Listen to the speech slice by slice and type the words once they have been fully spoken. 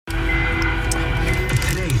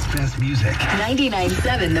best music.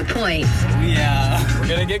 99.7 The Point. Oh, yeah. We're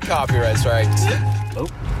gonna get copyright strikes. Oh.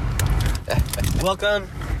 Welcome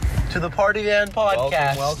to the Party Van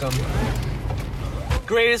Podcast. Welcome.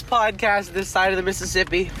 Greatest podcast this side of the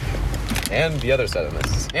Mississippi. And the other side of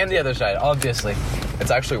this. And the other side, obviously.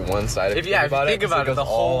 It's actually one side. If you think about it, goes the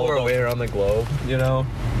whole all world. the way around the globe. You know,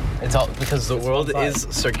 It's all because the It's world one is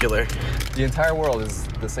circular. the entire world is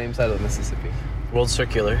the same side of the Mississippi. World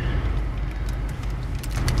circular.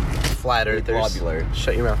 Flat earthers. Globular.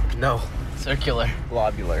 Shut your mouth. No. Circular.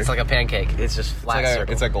 Globular. It's like a pancake. It's just flat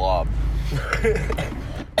circle. It's a glob.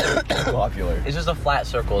 Globular. It's just a flat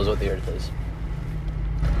circle is what the earth is.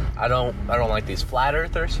 I don't like these flat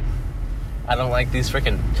earthers. I don't like these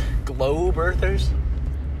freaking globe earthers.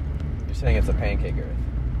 You're saying it's a pancake Earth.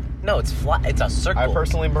 No, it's flat. It's a circle. I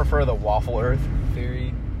personally prefer the waffle Earth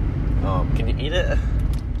theory. Can you eat it?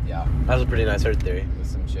 Yeah, That was a pretty nice earth theory. with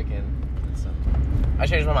some chicken and some. I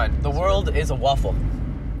changed my mind. The world is a waffle.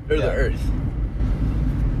 Or Yeah. the earth.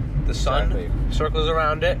 The sun Exactly. circles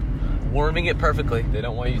around it, warming it perfectly. They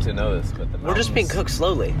don't want you to know this, but the We're just being mountains- cooked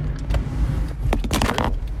slowly.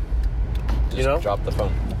 Just You know? drop the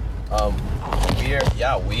phone.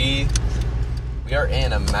 We are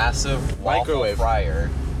in a massive waffle Microwave. fryer.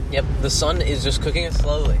 Yep, the sun is just cooking it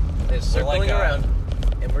slowly. It's We're like circling a- around,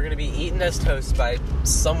 and we're gonna be eaten as toast by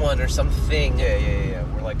someone or something. Yeah.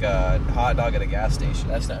 We're like a hot dog at a gas station.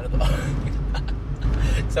 That's not at the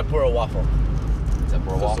except for a waffle. Except for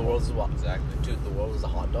a Because waffle. the world is a waffle. Exactly. Dude, the world is a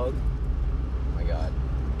hot dog. Oh my god.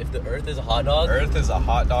 If the Earth is a hot dog, Earth is a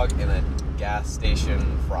hot dog in a gas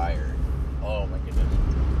station fryer. oh my goodness.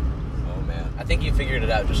 Oh man. I think you figured it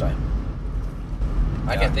out, Josiah.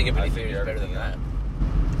 I Yeah, can't think of I any figured theories better than that. everything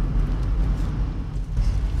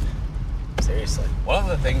Seriously. One of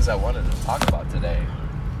the things I wanted to talk about today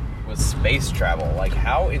was space travel. Like,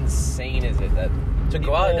 how insane is it that To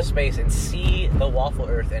go out into space and see the waffle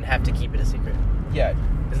Earth and have to keep it a secret. Yeah.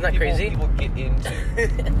 Isn't that crazy? People get into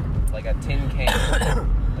like a tin can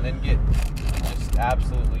and then get just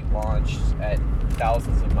absolutely launched at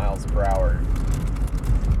thousands of miles per hour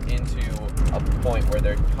into a point where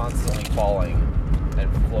they're constantly falling and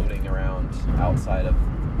floating around outside of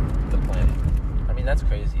the planet. I mean, that's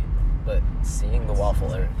crazy. But seeing the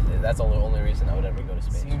waffle Earth, that's the only reason I would ever go to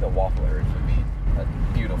space. Seeing the waffle Earth would be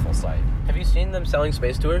a beautiful sight. Have you seen them selling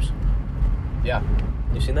space tours? Yeah.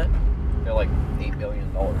 You seen that? They're like $8 billion,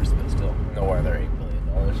 but still. No way, they're $8 billion.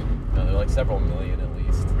 No, they're like several million at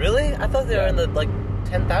least. Really? I thought they were Yeah. in the like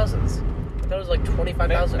 10,000s. I thought it was like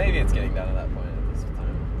 25,000. Maybe it's getting down to that point at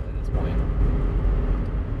this point.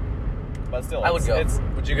 But still, I would go.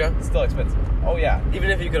 Would you go? It's still expensive. Oh yeah, Even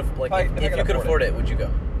if you could, like, If I if you could afford it, would you go?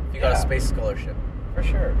 If you got a Yeah. space scholarship. for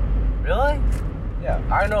sure. Really? Yeah.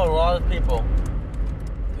 I know a lot of people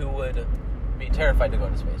who would be terrified to go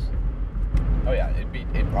to space. Oh yeah,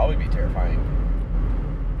 it'd probably be terrifying,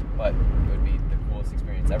 but it would be the coolest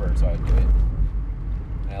experience ever. So I'd do it.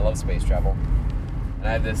 And I love space travel. And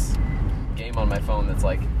I have this game on my phone that's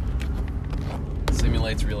like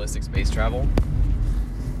simulates realistic space travel,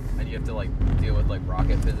 and you have to like deal with like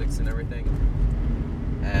rocket physics and everything.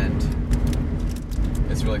 And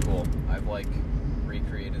it's really cool. I've like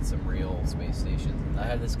recreated some real space stations. I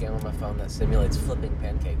have this game on my phone that simulates flipping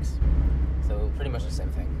pancakes. So pretty much the same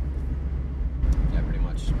thing. Yeah, pretty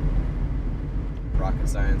much. Rocket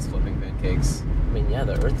science, flipping pancakes. I mean, yeah,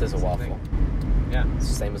 the Earth is a Same waffle. thing. Yeah. It's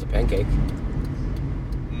the same as a pancake.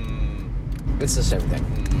 It's the same thing.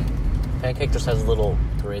 Pancake just has little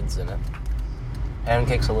grids in it.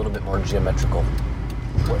 Pancake's a little bit more geometrical.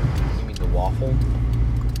 What? You mean the waffle?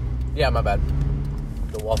 Yeah, my bad.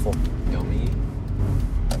 The waffle. Yummy.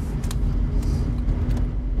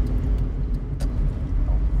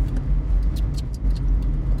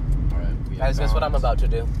 Alright. Guys, guess what I'm about to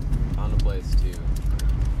do? Found a place to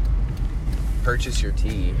purchase your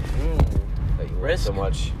tea that you love Brisk. so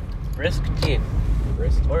much. Brisk tea.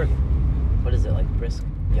 Brisk Or, tea. what is it, like brisk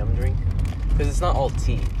yum drink? Because it's not all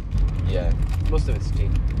tea. Yeah. Most of it's tea.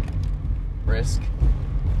 Brisk.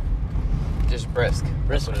 Just brisk.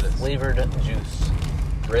 Brisk That's what it is. flavored juice.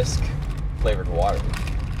 Brisk flavored water.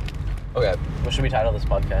 Okay. What should we title this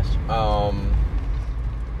podcast?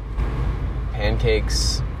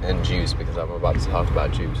 Pancakes and juice, because I'm about to talk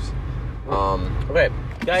about juice. Okay,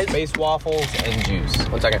 guys. Space waffles and juice.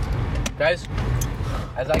 1 second. Guys,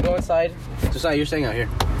 as I go inside, Josiah, you're staying out here.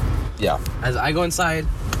 Yeah. As I go inside,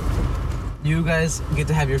 you guys get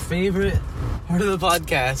to have your favorite part of the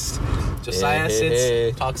podcast. Josiah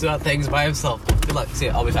sits, talks about things by himself. Good luck. See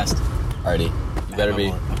ya. I'll be fast. Alrighty. You better be.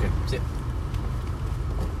 Okay. See ya.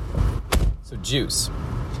 So juice.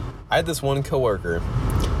 I had this one coworker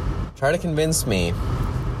try to convince me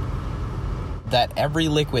that every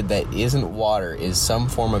liquid that isn't water is some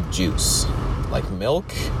form of juice. Like milk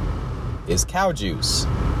is cow juice.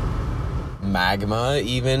 Magma,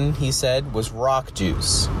 even, he said, was rock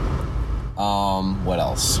juice. What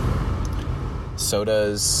else?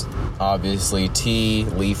 Sodas, obviously, tea,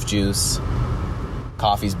 leaf juice,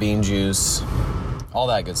 coffee's bean juice, all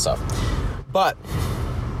that good stuff. But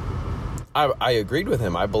I agreed with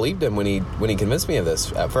him. I believed him when he convinced me of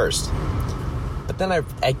this at first. But then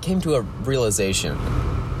I came to a realization.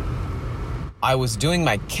 I was doing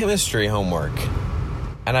my chemistry homework,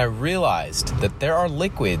 and I realized that there are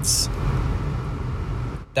liquids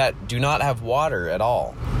that do not have water at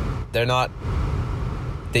all. They're not...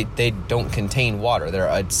 They don't contain water. They're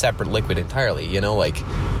a separate liquid entirely. You know, like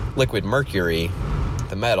liquid mercury,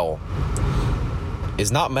 the metal,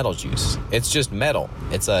 is not metal juice. It's just metal.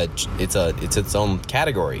 It's its own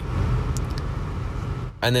category.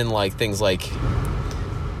 And then like things like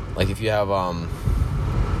if you have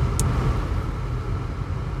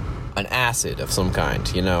an acid of some kind,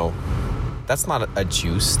 you know, that's not a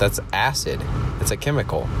juice. That's acid. It's a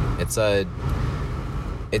chemical. It's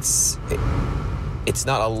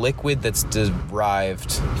not a liquid that's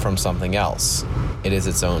derived from something else. It is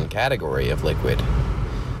its own category of liquid.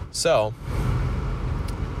 So,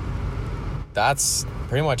 that's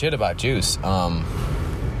pretty much it about juice.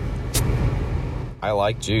 I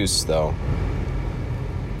like juice, though.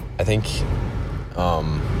 I think, how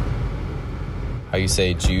you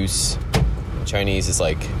say juice in Chinese is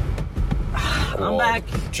like... I'm back.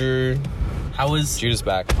 Drew. How was Judah's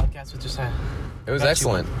back. podcast with Josiah? It was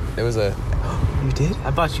excellent. It was a... You did?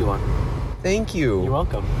 I bought you one. Thank you. You're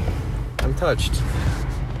welcome. I'm touched.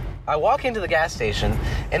 I walk into the gas station,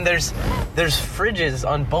 and there's fridges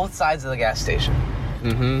on both sides of the gas station.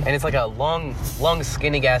 Mm-hmm. And it's like a long,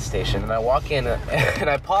 skinny gas station. And I walk in, and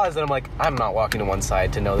I pause, and I'm like, I'm not walking to one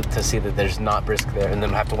side to see that there's not brisk there, and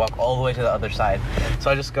then I have to walk all the way to the other side. So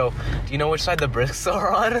I just go, do you know which side the brisks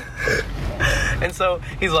are on? And so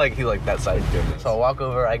he's like that side. So I walk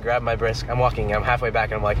over, I grab my brisk, I'm walking, I'm halfway back,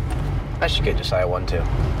 and I'm like, I should get Josiah one too.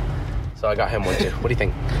 So I got him one too. What do you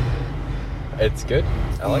think? It's good.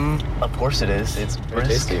 I like it. Of course it is. It's Very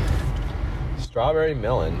brisk. tasty. Strawberry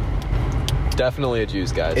melon. Definitely a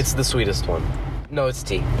juice, guys. It's the sweetest one. No, it's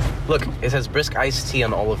tea. Look, it says brisk iced tea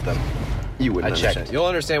on all of them. You wouldn't I checked. understand. You'll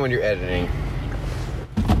understand when you're editing.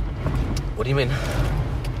 What do you mean?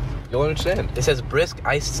 You'll understand. It says brisk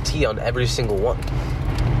iced tea on every single one.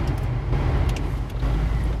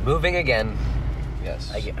 Moving again.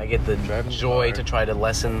 Yes. I get the Driving joy car. to try to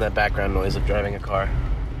lessen the background noise of driving a car.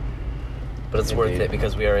 But it's worth Indeed. it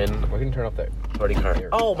because we are in We can turn off that. party car. Here.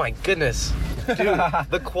 Oh my goodness. Dude,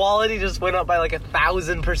 the quality just went up by like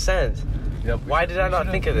 1,000%. Yep. Why did I not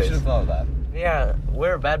think of We this? should have thought of that. Yeah,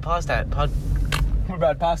 we're bad We're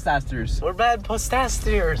bad postasters. We're bad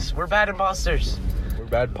postasters. We're bad imposters. We're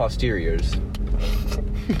bad posteriors.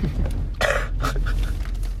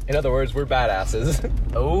 In other words, we're badasses.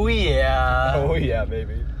 Oh yeah. Oh yeah,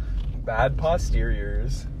 baby. Bad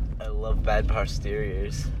posteriors. I love bad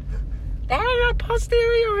posteriors. That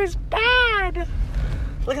posterior is bad.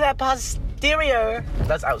 Look at that posterior.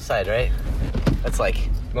 That's outside, right? That's like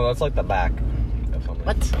No, that's like the back of something.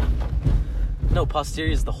 what? No,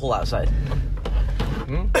 posterior is the whole outside.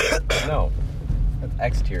 Hmm? No. That's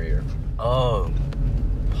exterior. Oh.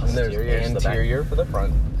 And there's Posterior is the back. anterior for the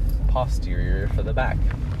front, posterior for the back.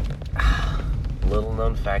 Little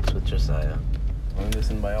known facts with Josiah. Learned this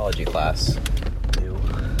in biology class. Ew.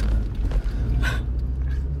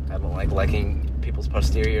 I don't like liking people's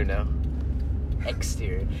posterior now.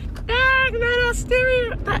 Exterior. Dang, that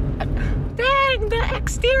exterior. Dang, the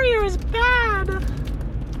exterior is bad.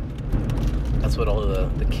 That's what all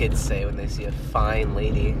the kids say when they see a fine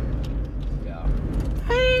lady. Yeah.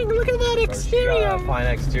 Dang, look at that She exterior. got a fine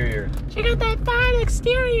exterior. She got that fine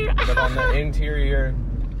exterior. But on the interior,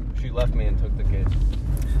 she left me and took the kid.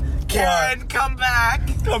 Karen, come back.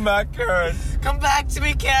 Come back, Karen. Come back to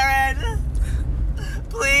me, Karen.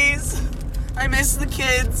 Please. I miss the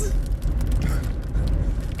kids.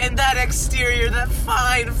 And that exterior, that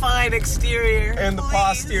fine exterior. And the Please.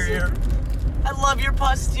 posterior. I love your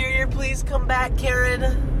posterior. Please come back, Karen.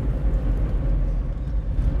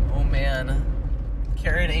 Oh, man.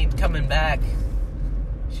 Karen ain't coming back.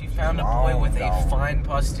 She found a boy with a no. fine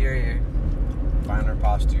posterior. Finer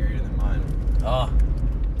posterior than mine. Oh.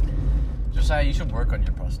 Josiah, you should work on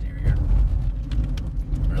your posterior.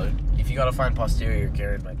 Really? If you got a fine posterior,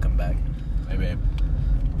 Karen might come back. Hey, babe.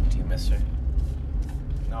 Do you miss her?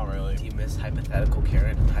 Not really. Do you miss hypothetical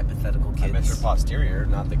Karen and hypothetical kids? I miss her posterior,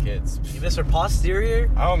 not the kids. You miss her posterior?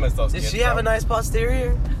 I don't miss those Did kids. she have a nice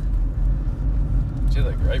posterior? She has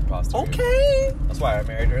a great posterior. Okay. That's why I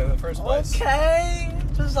married her in the first place. Okay.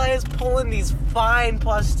 Josiah's pulling these fine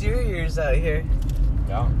posteriors out here.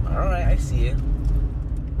 Yeah. All right, I see it.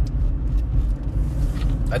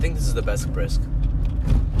 I think this is the best brisk.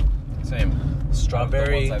 Same.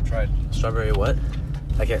 Strawberry. The ones I've tried. Strawberry what?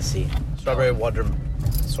 I can't see. Strawberry water.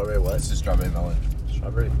 Strawberry what? This is strawberry melon.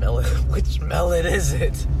 Strawberry melon. Which melon is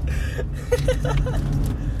it?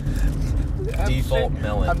 Default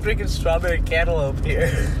melon. I'm drinking strawberry cantaloupe here.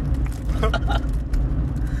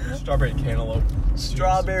 Strawberry cantaloupe.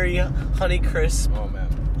 Strawberry Honey Crisp. Oh man.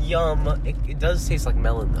 Yum. It does taste like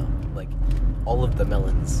melon though. Like all of the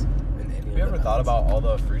melons. Have you ever thought about all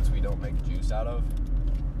the fruits we don't make juice out of?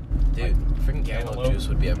 Dude, freaking cantaloupe cantaloupe juice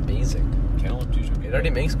would be amazing. Cantaloupe juice would be It already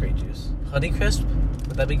makes great juice. Honey Crisp?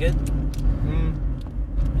 Would that be good?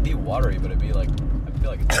 It'd be watery, but it'd be like, I feel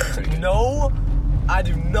like it's pretty good. No, I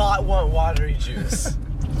do not want watery juice.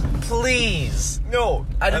 Please. No,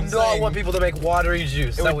 I do I'm not saying want people to make watery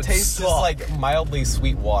juice. It That would taste suck. just like mildly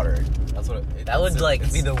sweet water. That's what it That would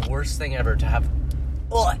like be the worst thing ever to have.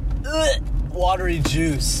 Watery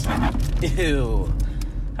juice. Ew.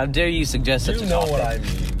 How dare you suggest such You a know topic? what I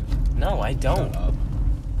mean. No, I don't. Shut up.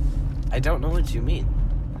 I don't know what you mean.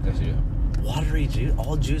 Yes, you do. Watery juice.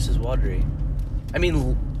 All juice is watery. I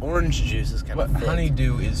mean, orange juice is kind But of thick.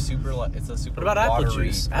 honeydew is super. It's a super. What about apple watery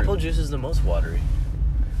juice? fruit. Apple juice is the most watery.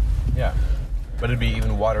 Yeah, but it'd be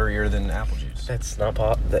even waterier than apple juice. That's not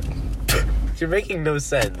that. You're making no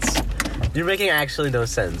sense. You're making actually no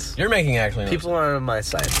sense. You're making actually. No People are on my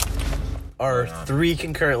side. Our 3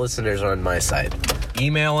 concurrent listeners are on my side.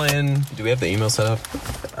 Email in. Do we have the email set up?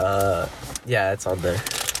 Yeah, it's on there.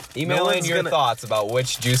 Email in your thoughts about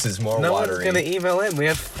which juice is more No watery. one's gonna email in. We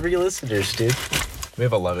have 3 listeners, dude. We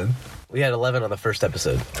have 11. We had 11 on the first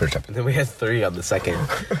episode. And then we had 3 on the second.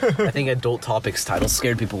 I think Adult Topics title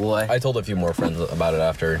scared people away. I told a few more friends about it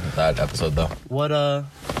after that episode, though. What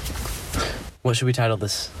should we title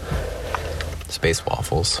this? Space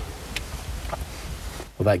waffles.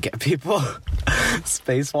 Will that get people?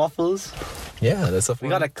 Space waffles? Yeah, that's a We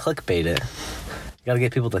gotta clickbait it. You gotta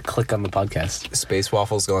get people to click on the podcast. Space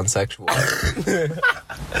waffles gone sexual.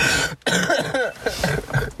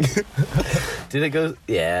 Did it go?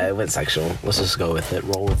 Yeah, it went sexual. Let's just go with it.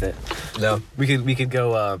 Roll with it. No. We could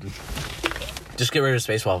go. Just get rid of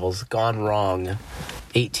space waffles. Gone wrong.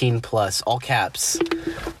 18 plus. All caps.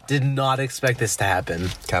 Did not expect this to happen.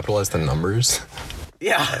 Capitalize the numbers.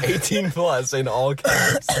 Yeah. 18 plus in all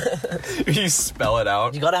caps. You spell it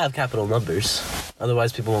out. You gotta have capital numbers.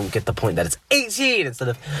 Otherwise, people won't get the point that it's 18 instead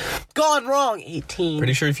of gone wrong. 18.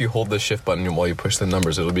 Pretty sure if you hold the shift button while you push the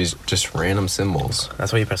numbers, it'll be just random symbols.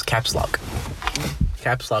 That's why you press caps lock.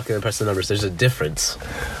 Caps lock and then press the numbers. There's a difference.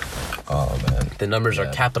 Oh, man. The numbers are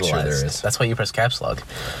Yeah, capitalized. sure there is. That's why you press caps lock.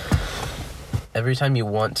 Every time you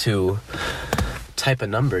want to type a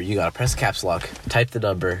number, you gotta press caps lock, type the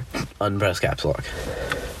number, unpress caps lock.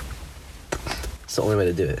 It's the only way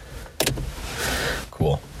to do it.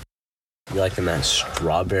 Cool. You liking that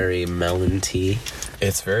strawberry melon tea?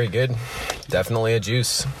 It's very good. Definitely a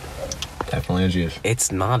juice. Definitely a juice.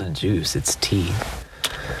 It's not a juice, it's tea.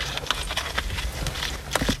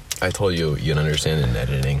 I told you you'd understand in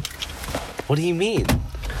editing. What do you mean?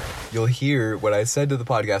 You'll hear what I said to the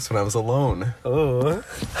podcast when I was alone. Oh, a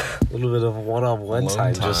little bit of one-on-one Alone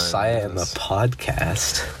time, time, Josiah and the yes.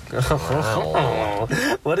 podcast. Wow.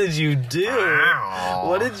 What did you do? Wow.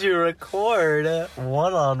 What did you record?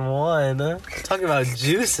 One-on-one. Talking about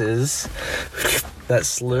juices. That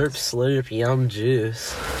slurp, yum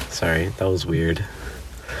juice. Sorry, that was weird.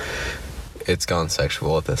 It's gone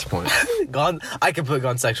sexual at this point. Gone. I can put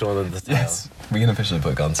gone sexual in the title. We can officially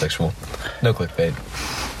put gone sexual. No clickbait.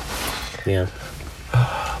 Yeah.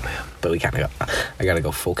 Oh man. But we kind of got. I gotta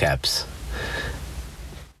go full caps.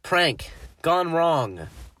 Prank. Gone wrong.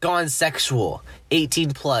 Gone sexual.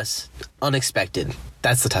 18 plus. Unexpected.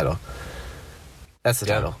 That's the title. That's the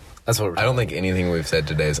title. That's what we're I don't think anything we've said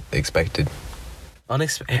today is expected.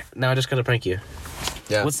 Unexpected. Now I just gotta prank you.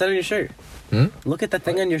 Yeah. What's that on your shirt? Look at that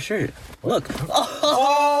thing on your shirt. Look.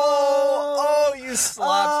 Oh, you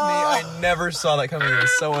slapped me. I never saw that coming. It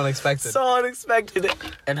was so unexpected. So unexpected.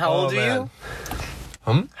 And how old are man.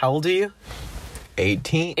 you? How old are you?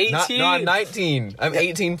 18? 18. No, I'm 19. I'm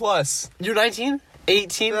 18 plus. You're 19?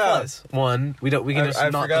 18 Yeah. plus. One. We can just I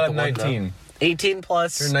not forgot put the I'm one, though. 19. 18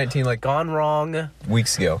 plus. You're 19 like Gone wrong.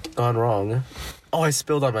 weeks ago. Gone wrong. Oh, I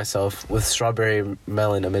spilled on myself with strawberry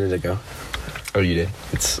melon a minute ago. Oh, you did?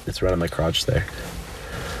 It's right on my crotch there.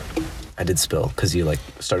 I did spill because you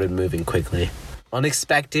started moving quickly.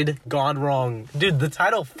 Unexpected, gone wrong. Dude, the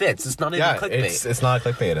title fits. It's not even clickbait. It's not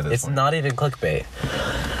clickbait at this It's point. not even clickbait.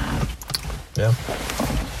 Yeah.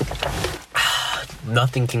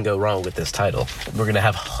 Nothing can go wrong with this title. We're gonna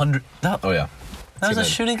have Oh yeah. That was a It's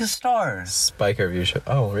shooting star. Spiker review show.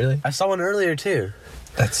 Oh really? I saw one earlier too.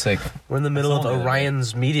 That's sick. We're in the middle of saw one.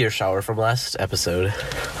 Orion's meteor shower from last episode.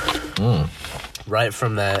 Right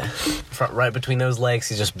from that, right between those legs,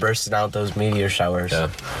 he's just bursting out those meteor showers. Yeah.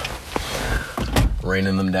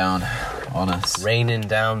 Raining them down on us. Raining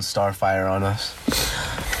down starfire on us.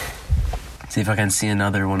 See if I can see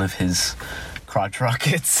another one of his crotch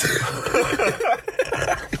rockets.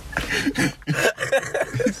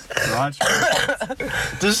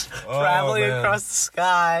 Just traveling man. across the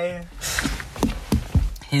sky.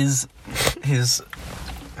 His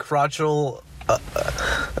crotchal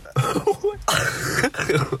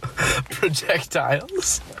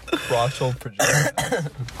projectiles. Crotchal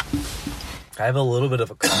projectile. I have a little bit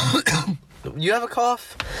of a cough. You have a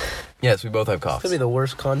cough? Yes, we both have It's coughs. gonna be the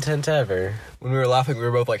worst content ever. When we were laughing, we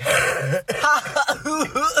were both like,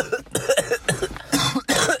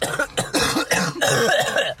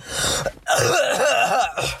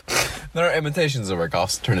 there are imitations of our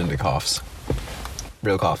coughs turn into coughs.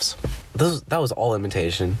 Real coughs. That was all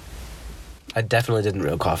imitation. I definitely didn't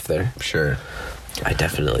real cough there. Sure. I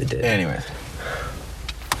definitely did. Anyways.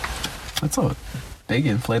 That's a big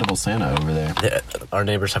inflatable Santa over there. Our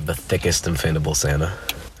neighbors have the thickest inflatable Santa.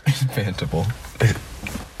 Inflatable.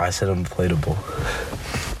 I said inflatable.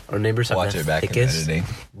 Our neighbors have Watch the it back in thickest. editing.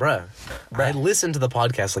 Bruh. I listened to the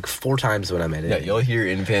podcast like 4 times when I'm editing. Yeah, you'll hear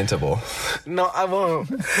infantable. No, I won't.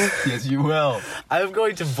 Yes, you will. I'm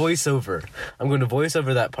going to voice over. I'm going to voice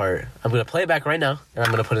over that part. I'm going to play it back right now, and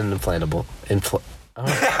I'm going to put in inflatable. I'm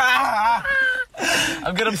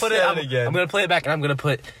going to put said it again. I'm going to play it back, and I'm going to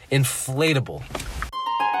put inflatable.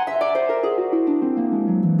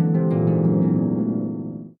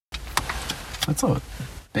 That's a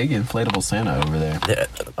big inflatable Santa over there.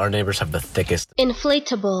 Our neighbors have the thickest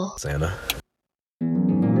Inflatable. Santa.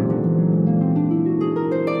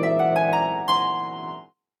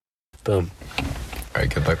 Boom. All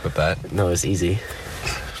right, good luck with that. No, it's easy.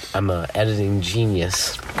 I'm a editing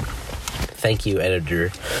genius. Thank you,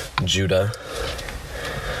 editor Judah.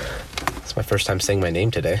 It's my first time saying my name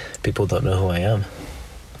today. People don't know who I am.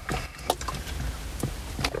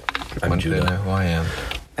 I'm Want to know Judah. who I am?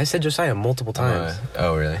 I said Josiah multiple times.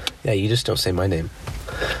 Oh, really? Yeah, you just don't say my name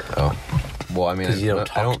Oh. Well, I mean, because you don't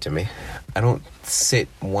talk to me. I don't sit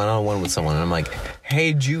one-on-one with someone and I'm like,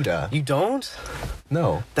 hey, Judah. You don't?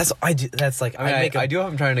 No. That's I do. That's like I mean, I do if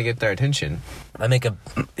I'm trying to get their attention. I make a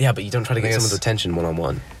yeah, but you don't try to get I guess- someone's attention one on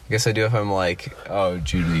one. I guess I do if I'm like, oh,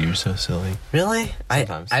 Judah, you're so silly. Really?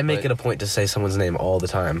 Sometimes, I make but- it a point to say someone's name all the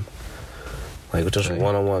time. Like just Really?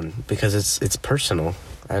 one on one because it's personal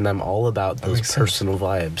and I'm all about those makes sense. personal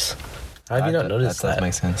vibes. How have you not noticed That that?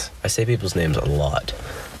 makes sense. I say people's names a lot.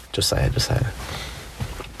 Josiah.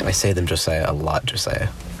 I say them Josiah a lot, Josiah.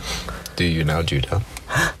 Do you now, Judah?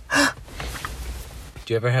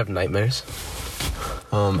 Do you ever have nightmares?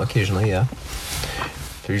 Occasionally, yeah.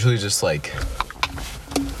 They're usually just like,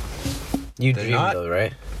 You They're dream not- though,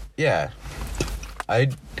 right? yeah. I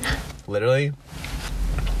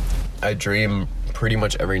dream pretty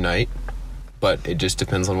much every night, but it just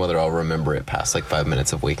depends on whether I'll remember it past like 5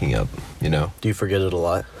 minutes of waking up, you know? Do you forget it a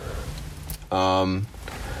lot?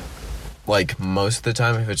 Like most of the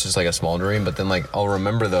time if it's just like a small dream, but then like I'll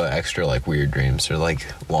remember the extra like weird dreams or like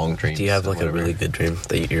long dreams. Do you have or like a whatever. really good dream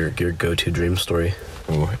that your go-to dream story?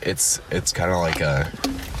 Ooh, it's kind of like a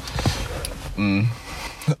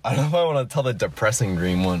I don't know if I want to tell the depressing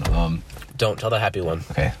dream one. Don't tell the happy one.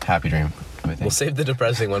 Okay, happy dream. Let me think. We'll save the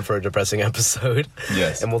depressing one for a depressing episode.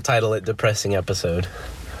 Yes. And we'll title it Depressing Episode.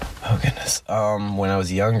 Oh goodness. When I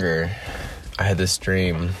was younger, I had this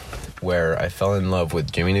dream where I fell in love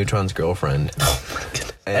with Jimmy Neutron's girlfriend.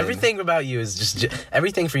 And- Everything about you is just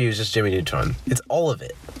everything for you is just Jimmy Neutron. It's all of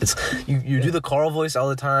it. It's you do the Carl voice all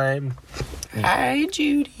the time. Hi,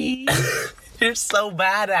 Judy. You're so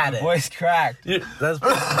bad at it. Voice cracked. That's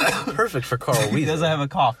perfect for Carl He Weathers. doesn't have a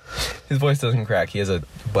cough. His voice doesn't crack. He has a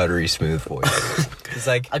buttery smooth voice. He's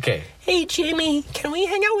like, Okay. Hey, Jimmy, can we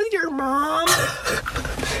hang out with your mom?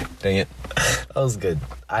 dang it. That was good.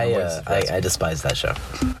 I despise that show.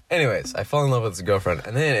 Anyways, I fell in love with his girlfriend,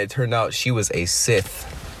 and then it turned out she was a Sith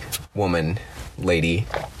woman lady.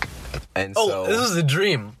 And so This was a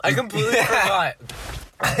dream. I completely forgot.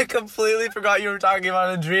 I completely forgot you were talking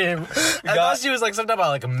about a dream. I thought she was like something about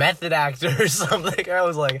like a method actor or something. I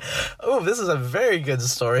was like, oh, this is a very good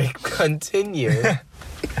story. Continue.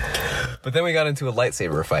 But then we got into a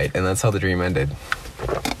lightsaber fight, and that's how the dream ended.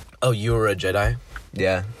 Oh, you were a Jedi?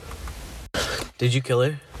 Yeah. Did you kill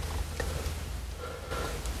her?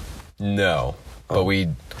 No. But we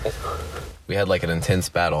had like an intense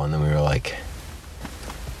battle, and then we were like,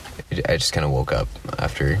 I just kind of woke up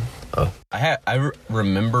after. Oh. I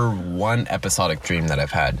remember one episodic dream that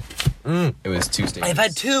I've had. It was Tuesday. I've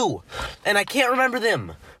had 2, and I can't remember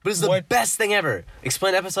them. But it's the best thing ever.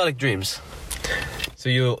 Explain episodic dreams. So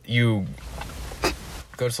you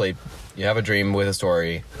go to sleep, you have a dream with a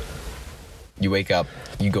story, you wake up,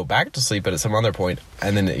 you go back to sleep at some other point,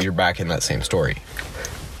 and then you're back in that same story.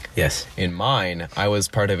 Yes. In mine, I was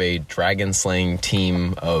part of a dragon slaying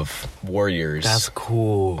team of warriors. That's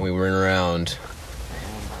cool. We went around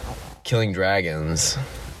killing dragons,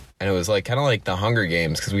 and it was like kind of like the Hunger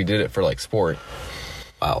Games because we did it for like sport.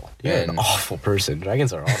 Wow. You're an awful person.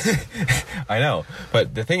 Dragons are awesome. I know,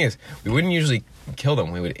 but the thing is, we wouldn't usually kill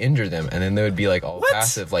them. We would injure them, and then they would be like all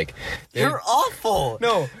passive. Like You're awful.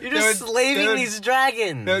 No, You're just slaving these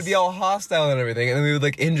dragons. They would be all hostile and everything, and then we would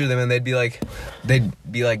like injure them, and they'd be like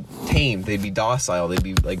tamed. They'd be docile. They'd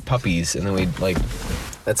be like puppies, and then we'd like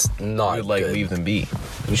That's not we would like good. leave them be.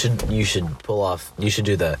 You should pull off. You should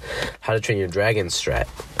do the How to Train Your Dragon strat.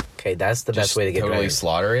 Okay, that's the best way to get totally dragons.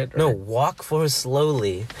 slaughter it. Or? No, walk for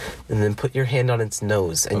slowly, and then put your hand on its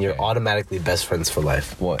nose, and you're Okay. automatically best friends for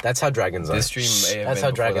life. What? That's how dragons are. This dream may have That's been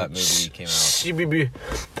how before dragons. that movie came out.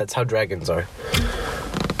 That's how dragons are.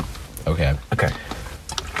 Okay. Okay.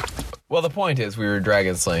 Well, the point is, we were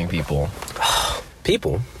dragon slaying people.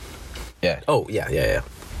 People. Yeah. Oh yeah.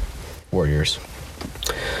 Warriors.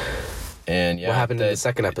 And yeah, What happened in the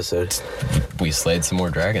second episode? we slayed some more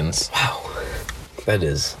dragons. Wow. That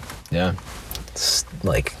is Yeah.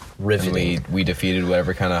 like And riveting. we defeated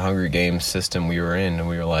whatever kind of Hunger Games system we were in, and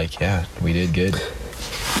we were like, yeah, we did good.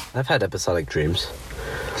 I've had episodic dreams,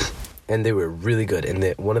 and they were really good.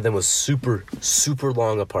 And one of them was super, super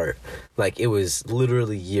long apart. Like it was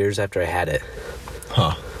literally years after I had it,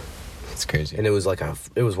 Huh. That's crazy. and it was like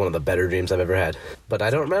it was one of the better dreams I've ever had. But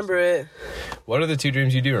I don't remember it. What are the 2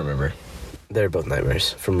 dreams you do remember? They're both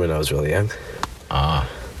nightmares from when I was really young. Ah.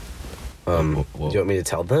 Do you want me to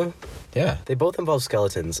tell them? Yeah. They both involve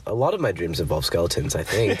skeletons. A lot of my dreams involve skeletons, I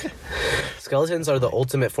think. Skeletons are the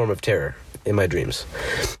ultimate form of terror in my dreams.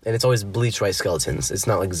 And it's always bleach white skeletons. It's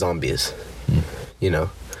not like zombies. You know?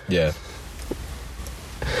 Yeah.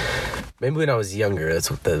 Maybe when I was younger,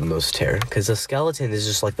 that's what the most terror. Because a skeleton is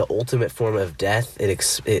just like the ultimate form of death.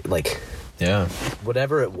 It like, Yeah.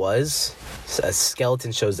 whatever it was, a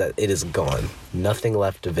skeleton shows that it is gone. Nothing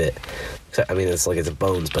left of it. I mean, it's like it's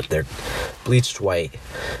bones, but they're bleached white.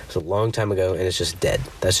 It's a long time ago, and it's just dead.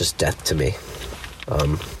 That's just death to me.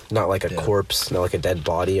 Not like a corpse, not like a dead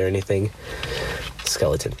body or anything.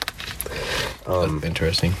 Skeleton. That's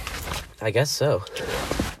interesting. I guess so.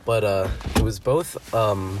 But it was both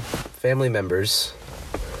family members.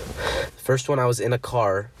 The first one, I was in a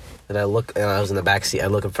car, and I was in the back seat. I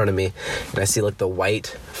look in front of me, and I see like the white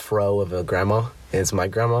fro of a grandma, and it's my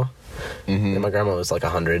grandma. Mm-hmm. And my grandma was like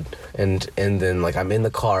 100, and then like I'm in the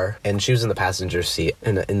car, and she was in the passenger seat,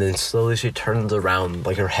 and then slowly she turns around,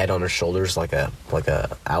 like her head on her shoulders, like a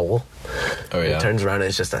owl. Oh, And yeah. it turns around, and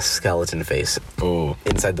it's just a skeleton face Oh.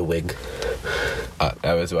 inside the wig.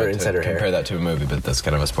 I was about Or to inside her hair. compare that to a movie, but that's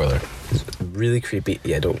kind of a spoiler. Really creepy.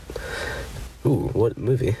 Yeah, don't. Ooh, what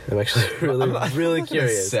movie? I'm actually really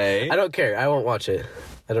curious. say. I don't care. I won't watch it.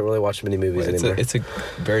 I don't really watch many movies anymore. It's a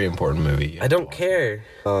very important movie. I don't care.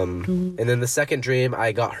 And then the second dream,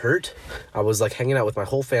 I got hurt. I was like hanging out with my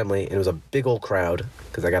whole family, and it was a big old crowd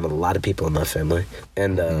because I got a lot of people in my family.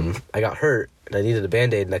 And I got hurt, and I needed a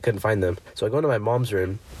Band-Aid, and I couldn't find them. So I go into my mom's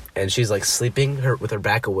room, and she's like sleeping with her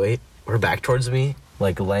back away, her back towards me,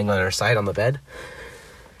 like laying on her side on the bed.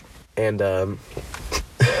 And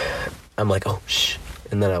I'm like, oh, shh.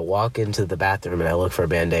 And then I walk into the bathroom and I look for a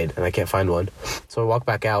Band-Aid and I can't find one. So I walk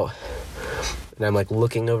back out and I'm like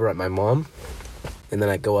looking over at my mom. And then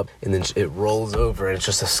I go up and then it rolls over and it's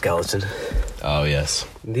just a skeleton. Oh, yes.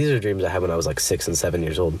 And these are dreams I had when I was like 6 and 7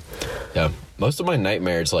 years old. Yeah. Most of my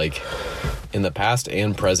nightmares, like, in the past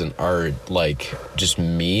and present, are, like, just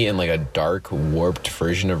me in, like, a dark, warped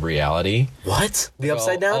version of reality. What? The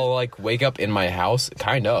upside down? I'll, like, wake up in my house,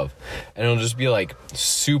 kind of, and it'll just be, like,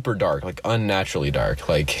 super dark, like, unnaturally dark.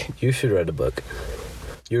 Like, You should write a book.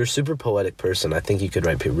 You're a super poetic person. I think you could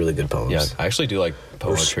write really good poems. yeah, I actually do like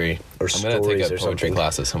poetry. or I'm gonna take stories a or poetry something.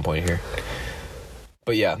 class at some point here.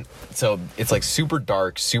 But yeah, so it's like super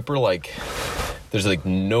dark, super like there's like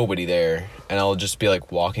nobody there, and I'll just be like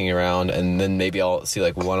walking around, and then maybe I'll see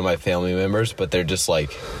like one of my family members, but they're just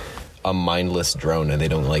like a mindless drone, and they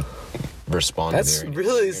don't like respond. That's to me or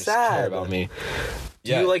really anything, or just care sad. about me.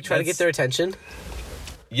 Do you like try to get their attention?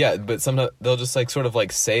 Yeah, but sometimes they'll just like sort of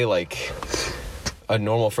like say like a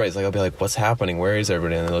normal phrase. Like I'll be like, "What's happening? Where is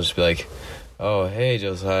everybody?" And they'll just be like, Oh, hey,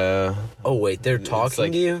 Josiah. Oh wait, they're It's talking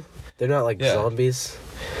like- to you? They're not like Yeah. zombies?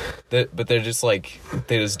 But they're just like,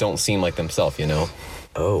 they just don't seem like themselves, you know?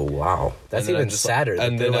 Oh wow. That's And then even I'm just sadder. that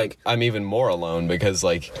And they're then like, I'm even more alone because,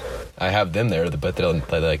 like, I have them there, but they're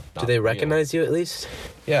like, do they recognize you at least?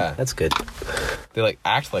 Yeah. That's good. They, like,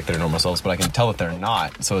 act like they're normal selves, but I can tell that they're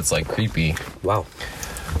not, so it's, like, creepy. Wow.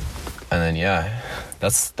 And then, yeah,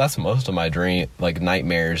 that's most of my dream, like,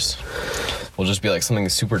 nightmares will just be, like, something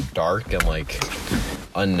super dark and, like,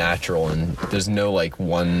 unnatural, and there's no, like,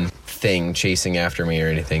 one thing chasing after me or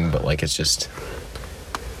anything, but, like, it's just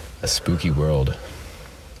a spooky world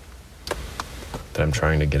that I'm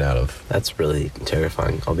trying to get out of. That's really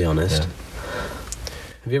terrifying, I'll be honest. Yeah.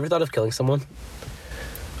 Have you ever thought of killing someone?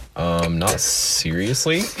 Not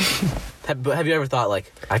seriously. Have you ever thought,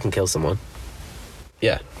 like, I can kill someone?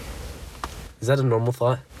 Yeah, Is that a normal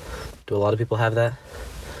thought? Do a lot of people have that?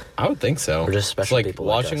 I would think so. Or just special It's like people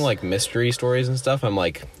like watching us. like mystery stories and stuff. I'm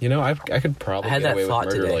like, you know, I could probably I had get that away with thought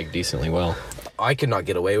murder today. like decently well. I could not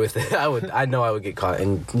get away with it. I know I would get caught,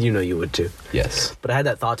 and you know you would too. Yes. But I had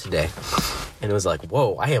that thought today, and it was like,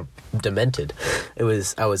 whoa, I am demented. I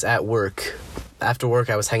was at work. After work,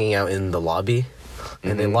 I was hanging out in the lobby,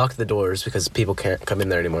 and they locked the doors because people can't come in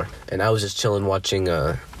there anymore. And I was just chilling watching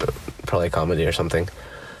probably a comedy or something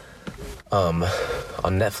on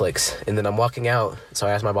Netflix. And then I'm walking out, so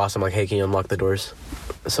I asked my boss, I'm like, hey, can you unlock the doors?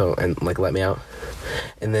 And like let me out.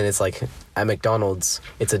 And then it's like at McDonald's,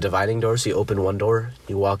 it's a dividing door, so you open one door,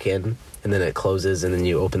 you walk in, and then it closes, and then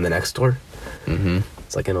you open the next door. Mm-hmm.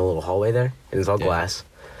 It's like in a little hallway there, and it's all Yeah. glass.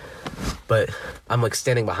 But I'm like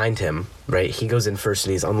standing behind him, right? He goes in first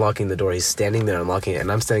and he's unlocking the door. He's standing there unlocking it,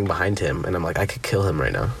 and I'm standing behind him, and I'm like, I could kill him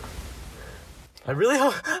right now. I really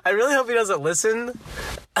hope he doesn't listen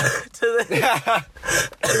to this,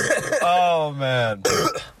 Oh man.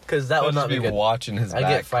 because that would not be good. watching his. I back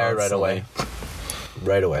get fired right away.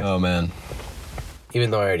 Right away. Oh man. Even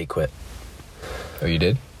though I already quit. Oh, you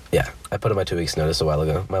did? Yeah, I put in my 2 weeks notice a while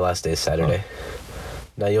ago. My last day is Saturday.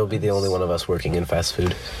 Now you'll be the only one of us working in fast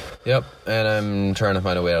food. Yep. And I'm trying to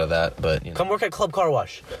find a way out of that, but you know. Come work at Club Car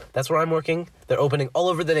Wash. That's where I'm working. They're opening all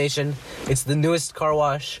over the nation. It's the newest car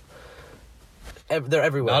wash. They're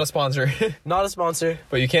everywhere. Not a sponsor, Not a sponsor.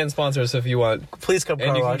 but you can sponsor us if you want, Please Club and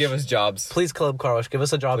Car you Wash. can give us jobs. Please Club Car Wash. Give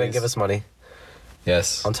us a job and Please. give us money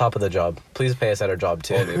Yes. on top of the job. Please pay us at our job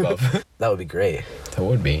too. All the above. That would be great. That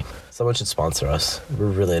would be. Someone should sponsor us. We're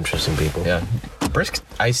really interesting people. Yeah. Brisk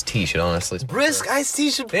iced tea should honestly. sponsor Brisk us. Iced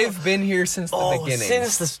Tea should. They've been here since the beginning.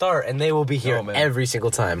 Since the start, and they will be here Oh, man. every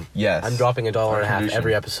single time. Yes. I'm dropping $1.50 Contribution.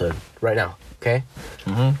 every episode right now. Okay.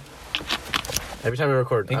 Mhm. Every time we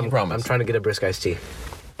record, Pinky I'm promise. trying to get a Brisk Iced Tea.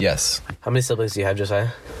 Yes. How many siblings do you have, Josiah?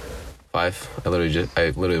 5. I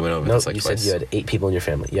literally went over No, this like you twice. said you had 8 people in your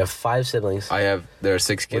family. You have 5 siblings. There are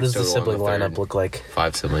 6 kids What does the total. I'm sibling third. lineup look like?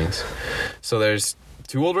 5 siblings. So there's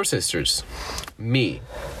 2 older sisters, me,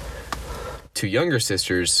 2 younger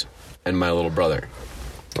sisters, and my little brother.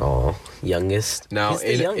 Oh, youngest. Now, He's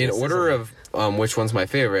the in youngest, order isn't of which one's my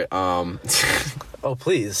favorite, he? Oh,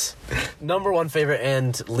 please. Number 1 favorite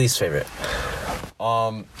and least favorite.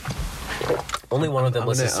 Only one of them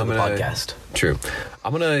listens to the podcast. True.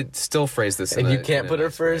 I'm gonna still phrase this. And you can't put her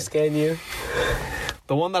first, can you?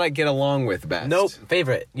 The one that I get along with best. Nope.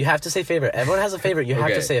 Favorite. You have to say favorite. Everyone has a favorite. You have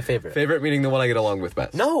Okay. to say a favorite. Favorite meaning the one I get along with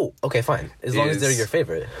best. No. Okay, fine. As long as they're Is- your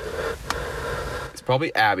favorite. It's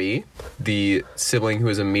probably Abby, the sibling who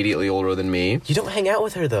is immediately older than me. You don't hang out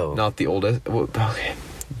with her though. Not the oldest. Well, okay,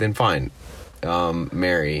 then fine.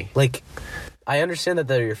 Mary. Like, I understand that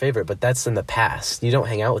they're your favorite, but that's in the past. You don't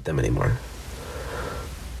hang out with them anymore.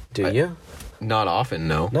 Do you? Not often,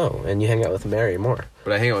 no. No, and you hang out with Mary more.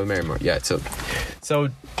 But I hang out with Mary more. Yeah, so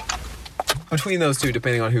between those two,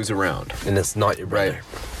 depending on who's around. And it's not your brother. Right.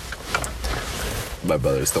 My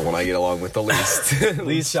brother's the one I get along with the least.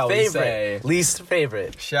 Least shall favorite. we say? Least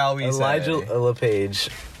favorite. Shall we Elijah say? LePage.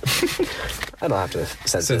 I don't have to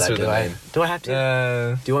censor that, Censor do the I? name. Do I have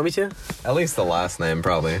to? Do you want me to? At least the last name,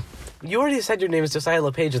 probably. You already said your name is Josiah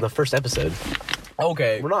LePage in the first episode.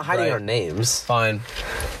 Okay. We're not hiding right. our names. Fine.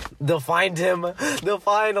 They'll find him. They'll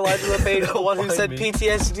find Elijah LePage, the one who find said me.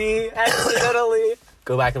 PTSD accidentally.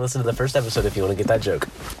 Go back and listen to the first episode if you want to get that joke.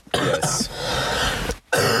 Yes.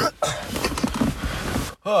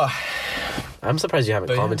 I'm surprised you haven't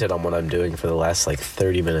But yeah. commented on what I'm doing for the last like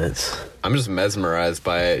 30 minutes. I'm just mesmerized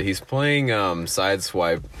by it. He's playing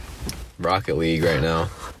Sideswipe Rocket League right now.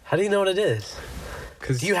 How do you know what it is?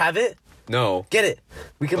 Do you have it? No. Get it.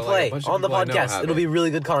 We can But, like, a play bunch of on the people I know podcast. have It'll it. be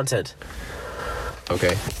really good content.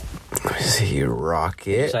 Okay. Let me see.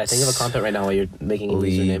 Rocket. So I think of a content right now while you're making a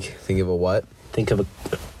League. username. Think of a what? Think of a...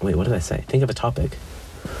 Wait, what did I say? Think of a topic.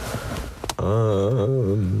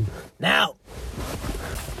 Now,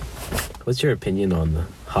 what's your opinion on the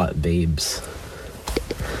hot babes?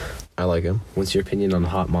 I like him. What's your opinion on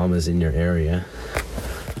hot mamas in your area?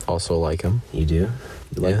 Also like him. You do?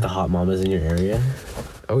 You like Yeah. the hot mamas in your area?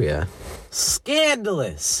 Oh, yeah.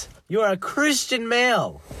 Scandalous! You are a Christian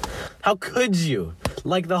male. How could you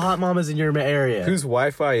like the hot mamas in your area? Whose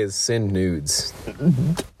Wi-Fi is send nudes?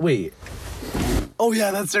 Wait. Oh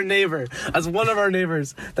yeah, that's our neighbor. That's one of our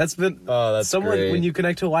neighbors. That's been. Oh, that's someone. great. When you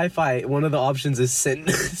connect to Wi-Fi, one of the options is send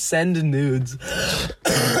send nudes.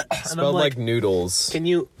 Spelled like noodles. Can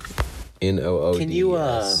you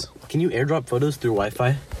N-O-O-D-S. can you airdrop photos through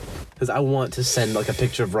Wi-Fi? Because I want to send like a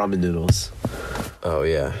picture of ramen noodles. Oh,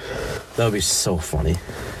 yeah. That would be so funny.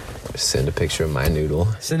 Send a picture of my noodle.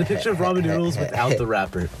 Send a picture of ramen noodles without the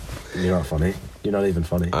wrapper. You're not funny. You're not even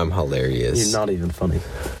funny. I'm hilarious. You're not even funny.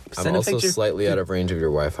 I'm Send a also picture. slightly out of range of your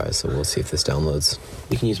Wi-Fi, so we'll see if this downloads.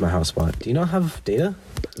 You can use my hotspot. Do you not have data?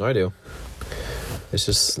 No, I do. It's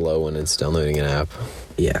just slow when it's downloading an app.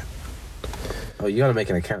 Yeah. Oh, you gotta make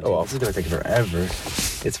an account. Oh, well. This is gonna take forever.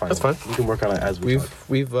 It's fine. That's fine. You can work on it as we talk.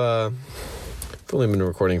 We've only been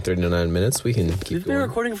recording 39 minutes. We can keep We've been going.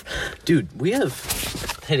 recording. Dude, we're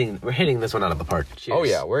hitting this one out of the park. Cheers. Oh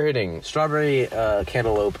yeah, we're hitting. Strawberry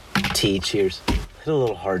cantaloupe tea. Cheers. Hit a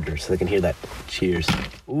little harder so they can hear that. Cheers.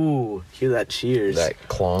 Ooh, hear that cheers. That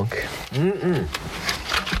clonk.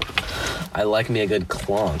 I like me a good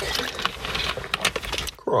clonk.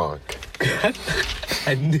 Cronk.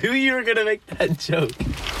 I knew you were gonna make that joke.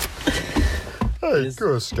 Hey,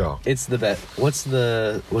 Cusco. It's the bet. What's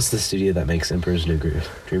the studio that makes Emperor's New Groove?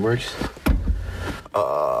 DreamWorks.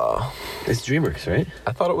 It's DreamWorks, right?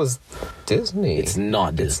 I thought it was Disney. It's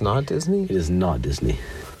not Disney. It's not Disney? It is not Disney.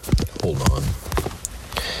 Hold on.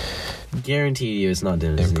 Guarantee you, it's not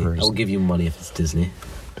Disney. Emperor's- I'll give you money if it's Disney.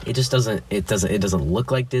 It just doesn't. It doesn't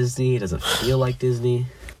look like Disney. It doesn't feel like Disney.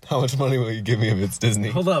 How much money will you give me if it's Disney?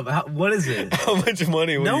 Hold up. What is it? How much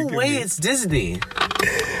money will No you give way, me? it's Disney.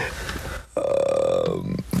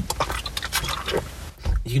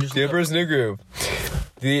 You can just The look up- Emperor's New Groove.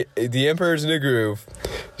 The Emperor's New Groove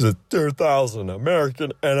is a 2000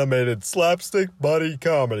 American animated slapstick buddy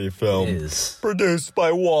comedy film It is. produced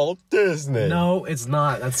by Walt Disney. No, it's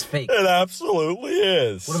not. That's fake. It absolutely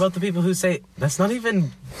is. What about the people who say that's not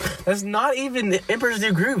even Emperor's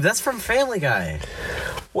New Groove? That's from Family Guy.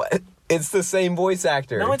 What? It's the same voice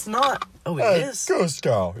actor. No, it's not. Oh, it Hey, is.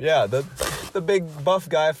 Cusco. Yeah, the big buff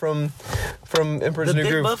guy from Emperor's The New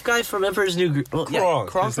big Groove. buff guy from Emperor's New Groove. Well, yeah, Kronk.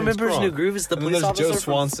 Kronk His from name's Emperor's Kronk. New Groove is the And then police there's officer Joe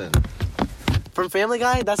Swanson. from Family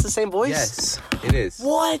Guy. That's the same voice. Yes, it is.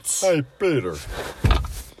 What? Hey, Peter.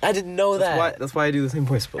 I didn't know that. That's why I do the same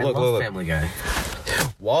voice. But I look, love look, look. Family Guy.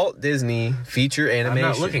 Walt Disney feature I'm animation.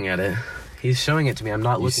 not looking at it. He's showing it to me. I'm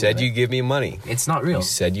not You looking. said at you'd it. give me money. It's not real. You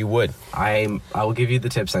said you would. I will give you the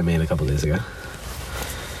tips I made a couple days ago.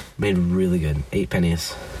 Made really good. 8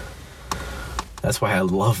 pennies. That's why I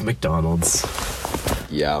love McDonald's.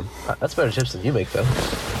 Yeah. That's better tips than you make, though.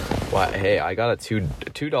 Well, hey, I got a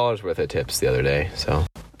 $2 worth of tips the other day. So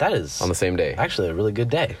That is on the same day. actually a really good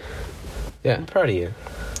day. Yeah. I'm proud of you.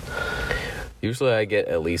 Usually I get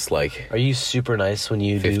at least like Are you super nice when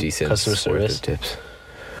you 50 do cents customer worth service? of tips.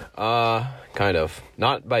 Kind of.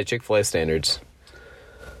 Not by Chick-fil-A standards,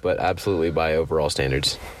 but absolutely by overall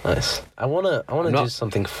standards. Nice. I wanna I'm do not-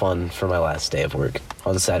 something fun for my last day of work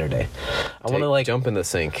on Saturday. I wanna like jump in the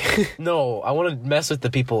sink. no. I wanna mess with the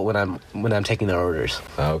people when I'm taking their orders.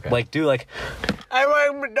 Oh, okay. Like do like, I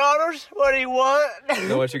want McDonald's. What do you want?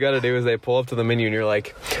 So what you got to do is they pull up to the menu and you're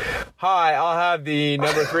like, "Hi, I'll have the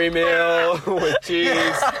number 3 meal with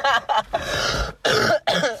cheese."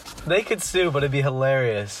 They could sue, but it'd be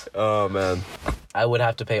hilarious. Oh man. I would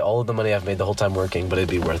have to pay all of the money I've made the whole time working, but it'd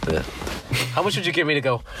be worth it. How much would you give me to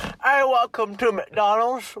go, "Hi, welcome to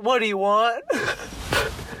McDonald's. What do you want?"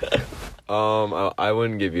 I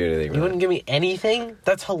wouldn't give you anything. You wouldn't give me anything?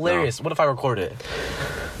 That's hilarious. What if I record it?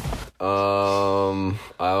 I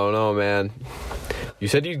don't know, man. You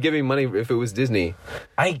said you'd give me money if it was Disney.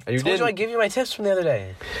 I you told you didn't. I'd give you my tips from the other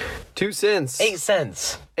day. 2 cents. 8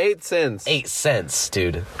 cents. 8 cents. 8 cents,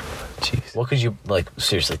 dude. Jeez. What could you, like,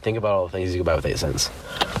 seriously, think about all the things you could buy with 8 cents.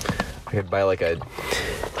 I could buy like a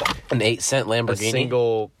An 8-cent Lamborghini?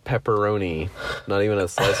 single pepperoni. Not even a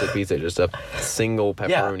slice of pizza, just a single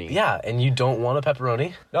pepperoni. Yeah, and you don't want a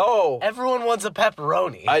pepperoni? No. Everyone wants a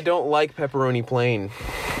pepperoni. I don't like pepperoni plain.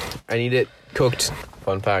 I need it cooked.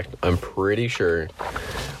 Fun fact, I'm pretty sure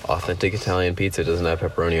authentic Italian pizza doesn't have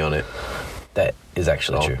pepperoni on it. That is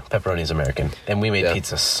actually No. true. Pepperoni is American. And we made Yeah.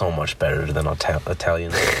 pizza so much better than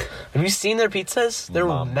Italians. Have you seen their pizzas? They're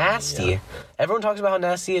Mamma nasty. mia. Everyone talks about how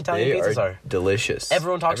nasty Italian pizzas are. delicious.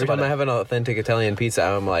 Everyone talks Every about time it. I have an authentic Italian pizza,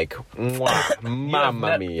 I'm like, mwah,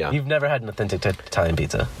 mamma mia. You've never had an authentic Italian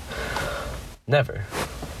pizza. Never.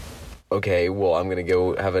 Okay, well,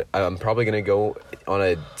 I'm probably gonna go on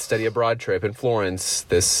a study abroad trip in Florence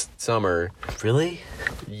this summer. Really?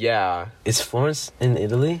 Yeah. Is Florence in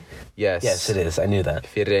Italy? Yes. Yes, it is. I knew that.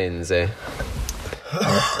 Firenze.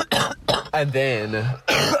 And then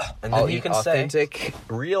And I'll then you eat can say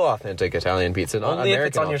real authentic Italian pizza, not only American if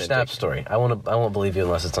it's on your authentic. Snap story. I won't believe you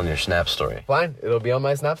unless it's on your Snap story. Fine, it'll be on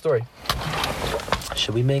my Snap story.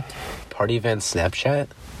 Should we make party events Snapchat?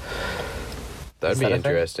 That'd Is be that a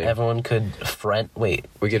thing? interesting. Everyone could Wait.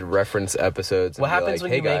 We could reference episodes. And What be happens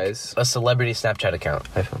like, when hey you guys, make a celebrity Snapchat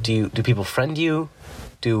account? iPhone. Do people friend you?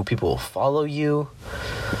 Do people follow you?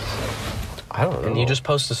 I don't know. And you just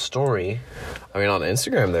post a story. I mean, on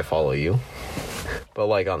Instagram they follow you, but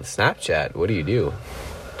like on Snapchat, what do you do?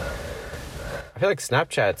 I feel like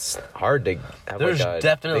Snapchat's hard to have. There's like a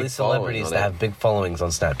definitely big following celebrities on that it. have big followings on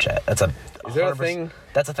Snapchat. That's a. Is there a 100%. thing?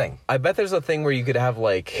 That's a thing. I bet there's a thing where you could have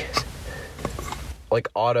like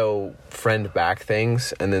auto friend back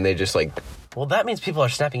things, and then they just like Well, that means people are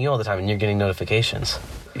snapping you all the time, and you're getting notifications.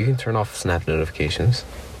 you can turn off Snap notifications.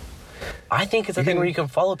 I think it's a thing where you can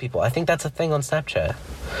follow people. I think that's a thing on Snapchat.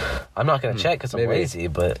 I'm not gonna check because I'm maybe. lazy,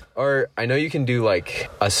 but Or I know you can do like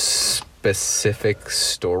a specific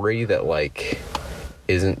story that like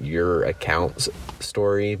isn't your account's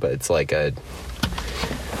story, but it's like I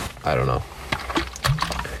don't know.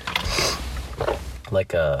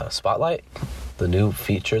 like a Spotlight, the new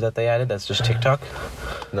feature that they added, that's just TikTok.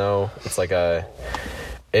 No, it's like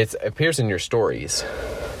it appears in your stories,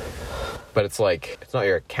 but it's like it's not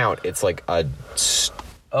your account. It's like a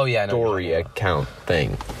Oh yeah, I know what story you're talking account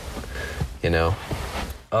thing. You know,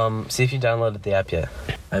 about. See if you downloaded the app yet.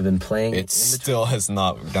 I've been playing. it still has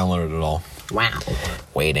not downloaded at all. Wow.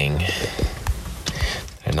 Waiting. Did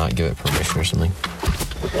I not give it permission or something?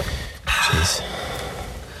 Jeez.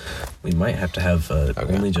 We might have to have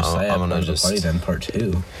only just I'm gonna part of the just- party then part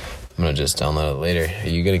 2. I'm gonna just download it later. Are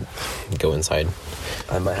you gonna go inside?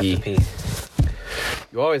 I might have Pee. to pee.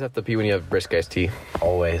 You always have to pee when you have brisk iced tea.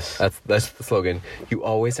 Always. That's the slogan. You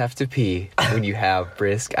always have to pee when you have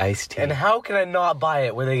brisk iced tea. And how can I not buy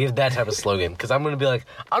it when they give that type of slogan? Because I'm gonna be like,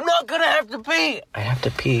 I'm not gonna have to pee. I have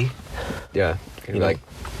to pee Yeah, you're know. like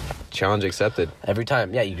challenge accepted. every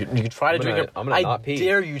time. Yeah, you can try to I'm drink gonna- it. I'm gonna I not pee.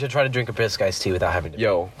 dare you to try to drink a brisk iced tea without having to.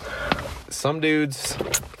 Yo, some dudes,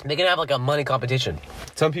 They can have like a money competition.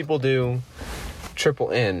 some people do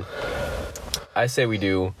triple N. I say we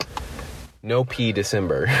do no pee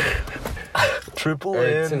December. Triple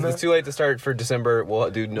Or since it's too late to start for December, we'll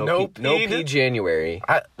do no pee January.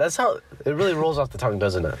 That's how it really rolls off the tongue,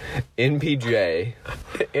 doesn't it? NPJ.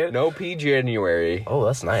 No pee January. Oh,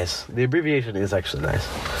 that's nice. The abbreviation is actually nice.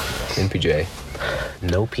 NPJ.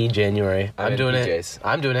 No P January. I'm in doing PJs. it.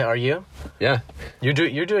 I'm doing it. Are you? Yeah. You're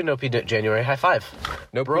doing No P January. High five.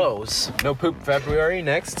 No poop- Bros. No poop February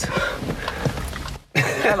next.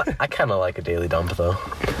 I kind of like a daily dump though.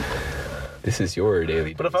 This is your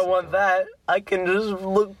daily. But if I want that, I can just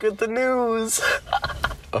look at the news.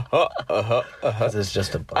 This is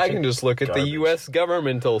just a bunch I of can just look at the garbage. U.S.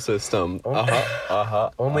 governmental system.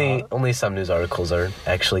 Only some news articles are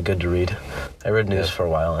actually good to read. I read news for a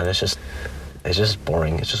while, and it's just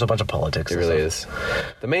boring. It's just a bunch of politics. It and really stuff.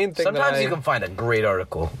 is. The main thing. Sometimes that you can find a great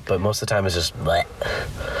article, but most of the time it's just bleh.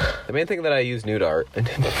 The main thing that I use nude art.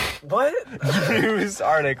 What? News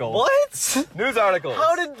articles. What? News articles.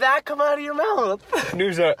 How did that come out of your mouth?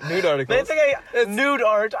 nude They articles? think nude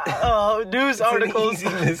art, news articles.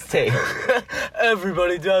 mistake.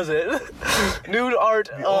 Everybody does it. Nude art,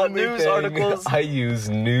 Only news thing articles. I use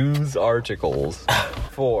news articles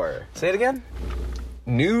for. Say it again.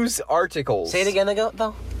 News articles. Say it again,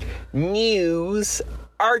 though. News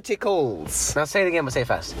articles. Now say it again, but say it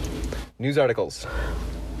fast. News articles.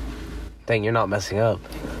 Dang, you're not messing up.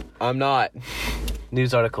 I'm not.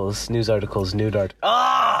 News articles, nude art.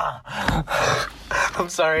 Ah! I'm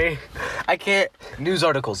sorry. I can't. News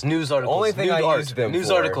articles, Only thing nude I art. used them News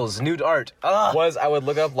for articles, nude art. Ah! Was I would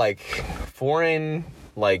look up like foreign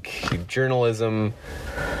journalism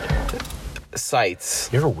sites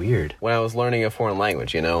You're weird. when I was learning a foreign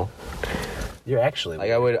language, you know? You're actually Like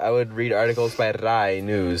weird. I would read articles by Rai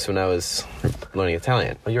News when I was learning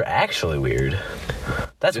Italian. Well, you're actually weird.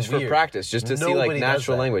 That's Just weird. for practice, just to see like Nobody does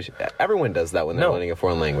natural that. language. Everyone does that when they're No. learning a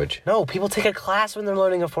foreign language. No, people take a class when they're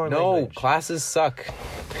learning a foreign No, language. classes suck.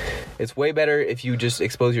 It's way better if you just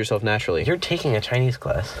expose yourself naturally. You're taking a Chinese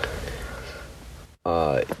class.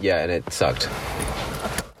 Yeah, and it sucked.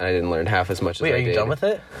 And I didn't learn half as much as Wait, I are you did. done with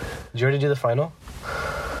it? Did you already do the final?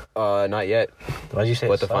 Not yet. Why'd you say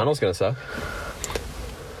But it the sucked? final's gonna suck.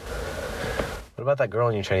 What about that girl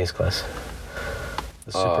in your Chinese class?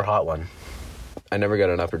 The super hot one. I never got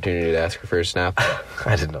an opportunity to ask her for a snap.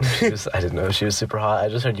 I didn't know. I didn't know she was super hot. I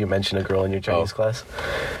just heard you mention a girl in your Chinese class.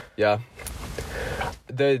 Yeah.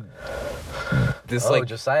 This Oh, like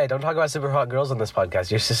Josiah, don't talk about super hot girls on this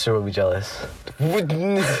podcast. Your sister will be jealous.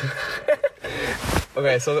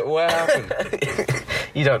 Okay, so what happened?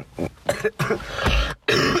 You don't.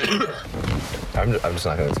 I'm just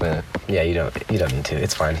not gonna explain it. Yeah, you don't need to.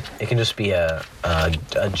 It's fine. It can just be a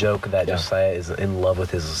joke that Josiah is in love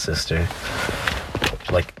with his sister.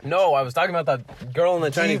 Like, No, I was talking about that girl in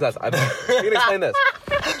the Chinese class. I'm gonna explain this.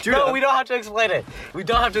 no, we don't have to explain it. We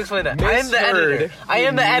don't have to explain it. I am the Misheard. editor. I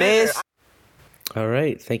am the editor. All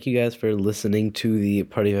right. Thank you guys for listening to the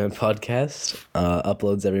Party Event Podcast.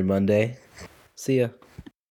 Uploads every Monday. See ya.